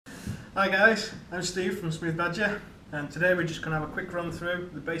Hi guys, I'm Steve from SmoothBadger, and today we're just going to have a quick run through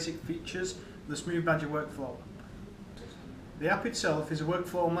the basic features of the SmoothBadger workflow. The app itself is a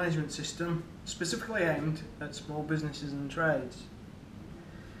workflow management system specifically aimed at small businesses and trades.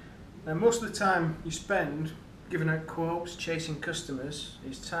 Now, most of the time you spend giving out quotes, chasing customers,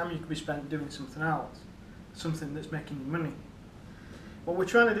 is time you could be spent doing something else, something that's making you money. What we're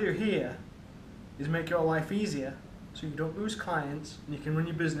trying to do here is make your life easier so you don't lose clients and you can run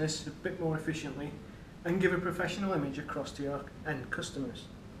your business a bit more efficiently and give a professional image across to your end customers.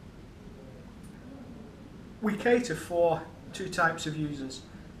 We cater for two types of users.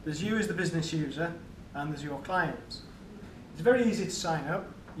 There's you as the business user and there's your clients. It's very easy to sign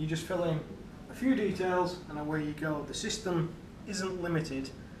up. You just fill in a few details and away you go. The system isn't limited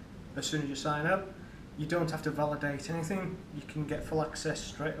as soon as you sign up. You don't have to validate anything. You can get full access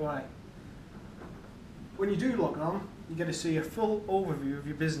straight away. When you do log on, you get to see a full overview of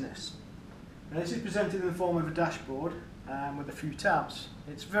your business. Now, this is presented in the form of a dashboard with a few tabs.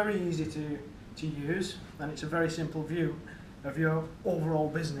 It's very easy to use, and it's a very simple view of your overall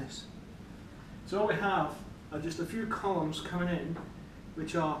business. So all we have are just a few columns coming in,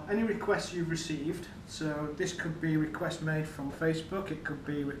 which are any requests you've received. So this could be requests made from Facebook, it could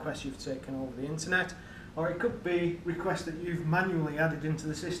be requests you've taken over the internet, or it could be requests that you've manually added into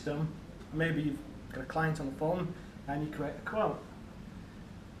the system. Maybe you've got a client on the phone and you create a quote.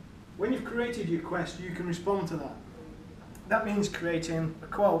 When you've created your request, you can respond to that. That means creating a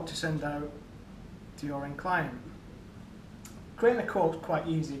quote to send out to your end client. Creating a quote is quite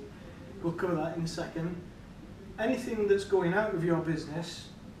easy. We'll cover that in a second. Anything that's going out of your business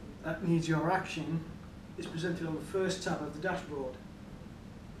that needs your action is presented on the first tab of the dashboard.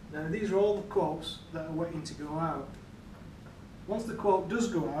 Now, these are all the quotes that are waiting to go out. Once the quote does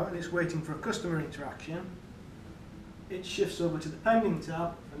go out and it's waiting for a customer interaction, it shifts over to the pending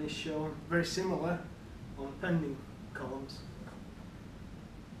tab and is shown very similar on the pending columns.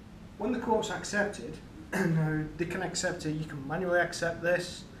 When the quote's accepted, now they can accept it, you can manually accept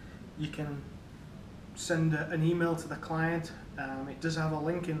this, you can send an email to the client, it does have a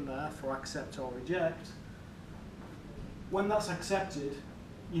link in there for accept or reject. When that's accepted,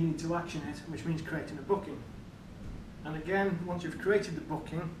 you need to action it, which means creating a booking. And again, once you've created the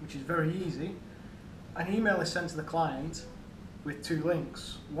booking, which is very easy, an email is sent to the client with two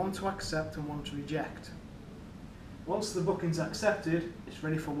links, one to accept and one to reject. Once the booking's accepted, it's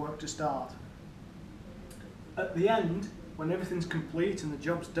ready for work to start. At the end, when everything's complete and the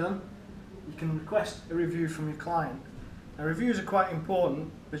job's done, you can request a review from your client. Now, reviews are quite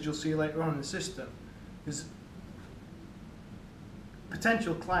important, as you'll see later on in the system, because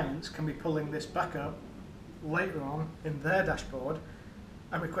potential clients can be pulling this back up later on in their dashboard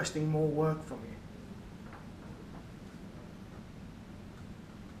and requesting more work from you.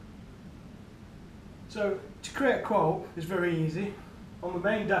 So to create a quote is very easy. On the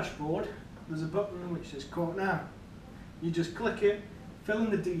main dashboard there's a button which says quote now. You just click it, fill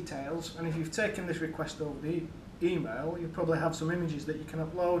in the details, and if you've taken this request over the email, you probably have some images that you can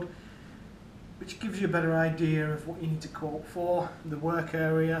upload, which gives you a better idea of what you need to quote for, the work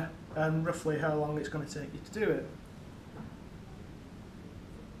area, and roughly how long it's going to take you to do it.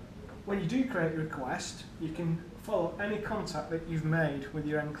 When you do create a request, you can follow any contact that you've made with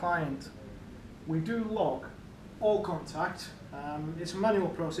your end client. We do log all contact. It's a manual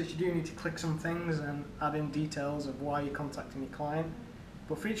process. You do need to click some things and add in details of why you're contacting your client.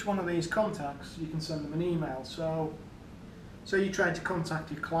 But for each one of these contacts, you can send them an email. So you tried to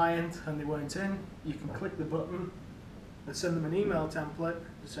contact your client and they weren't in, you can click the button and send them an email template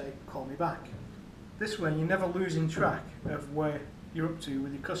to say, call me back. This way you're never losing track of where you're up to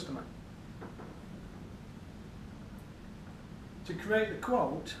with your customer. To create the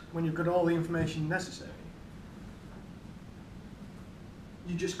quote, when you've got all the information necessary,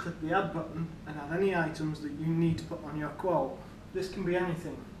 you just click the add button and add any items that you need to put on your quote. This can be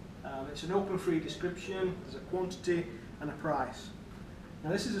anything. It's an open free description, there's a quantity and a price. Now,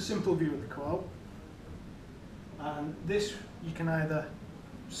 this is a simple view of the quote, and this you can either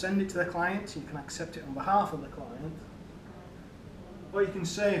send it to the client, you can accept it on behalf of the client, or you can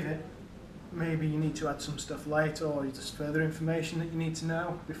save it. Maybe you need to add some stuff later, or just further information that you need to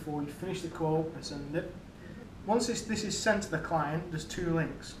know before you finish the quote and send it. Once this is sent to the client, there's two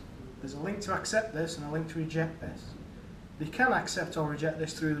links. There's a link to accept this and a link to reject this. They can accept or reject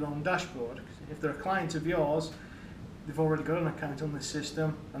this through their own dashboard. If they're a client of yours, they've already got an account on this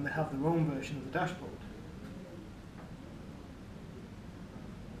system and they have their own version of the dashboard.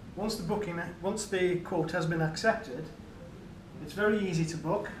 Once the quote has been accepted, it's very easy to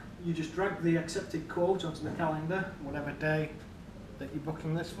book. You just drag the accepted quote onto the calendar, whatever day that you're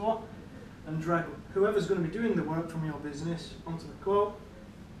booking this for, and drag whoever's going to be doing the work from your business onto the quote,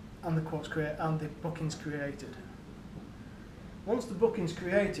 and the booking's created. Once the booking's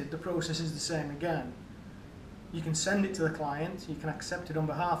created, the process is the same again. You can send it to the client, you can accept it on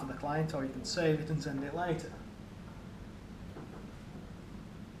behalf of the client, or you can save it and send it later.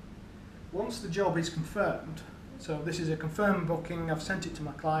 Once the job is confirmed, so this is a confirmed booking, I've sent it to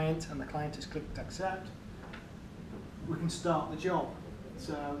my client and the client has clicked accept, we can start the job.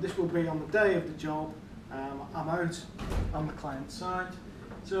 So this will be on the day of the job. I'm out on the client side,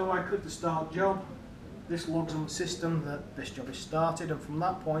 so I click the start job. This logs on the system that this job is started, and from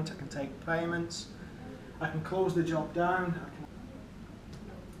that point I can take payments. I can close the job down.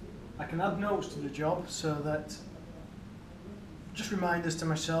 I can add notes to the job, so that just reminders to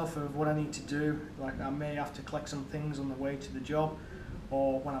myself of what I need to do. Like I may have to collect some things on the way to the job,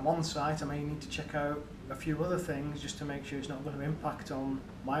 or when I'm on site I may need to check out a few other things just to make sure it's not going to impact on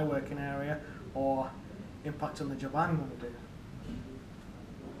my working area or impact on the job I'm going to do.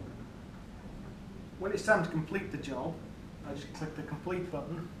 When it's time to complete the job, I just click the complete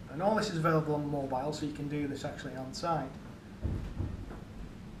button, and all this is available on mobile, so you can do this actually on site.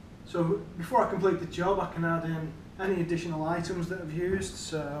 So before I complete the job, I can add in any additional items that I've used.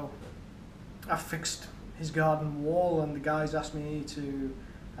 So I've fixed his garden wall and the guys asked me to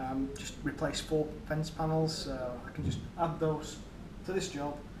just replace 4 fence panels, so I can just add those to this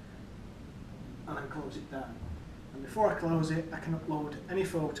job and then close it down. And before I close it, I can upload any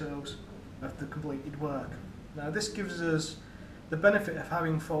photos of the completed work. Now this gives us the benefit of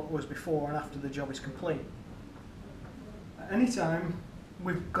having photos before and after the job is complete. At any time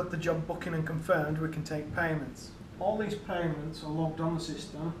we've got the job booking and confirmed, we can take payments. All these payments are logged on the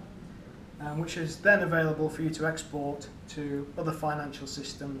system, which is then available for you to export to other financial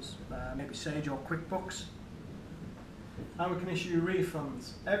systems, maybe Sage or QuickBooks. And we can issue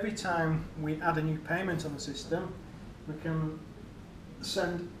refunds. Every time we add a new payment on the system, we can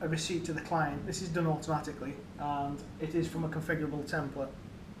send a receipt to the client. This is done automatically, and it is from a configurable template.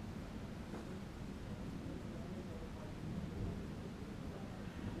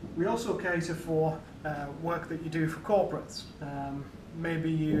 We also cater for work that you do for corporates. Maybe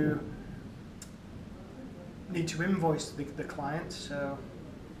you need to invoice the client, so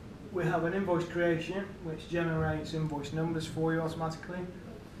we have an invoice creation which generates invoice numbers for you automatically,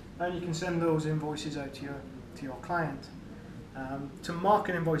 and you can send those invoices out to your client. To mark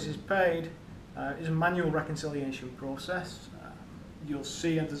an invoice as paid is a manual reconciliation process. You'll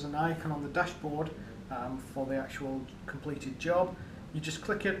see there's an icon on the dashboard for the actual completed job. You just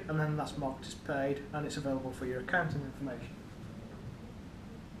click it and then that's marked as paid, and it's available for your accounting information.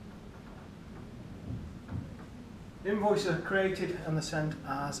 Invoices are created and they're sent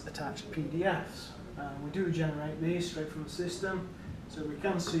as attached PDFs. We do generate these straight from the system, so we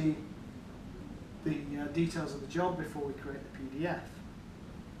can see the details of the job before we create the PDF.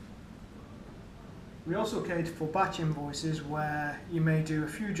 We also cater for batch invoices where you may do a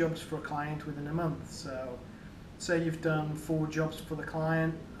few jobs for a client within a month. So say you've done 4 jobs for the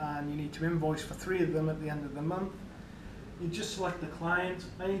client and you need to invoice for 3 of them at the end of the month. You just select the client,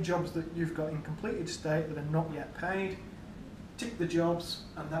 any jobs that you've got in completed state that are not yet paid, tick the jobs,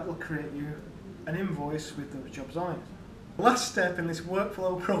 and that will create you an invoice with those jobs on it. The last step in this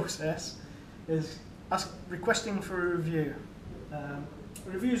workflow process is requesting for a review.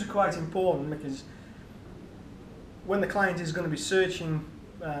 Reviews are quite important because when the client is going to be searching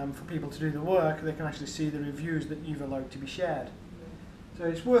for people to do the work, they can actually see the reviews that you've allowed to be shared. So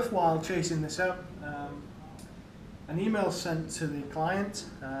it's worthwhile chasing this up. An email is sent to the client,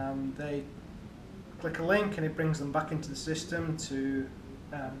 they click a link and it brings them back into the system to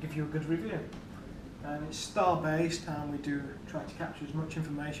give you a good review. And it's star based, and we do try to capture as much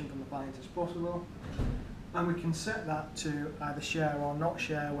information from the client as possible, and we can set that to either share or not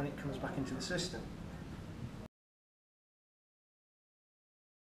share when it comes back into the system.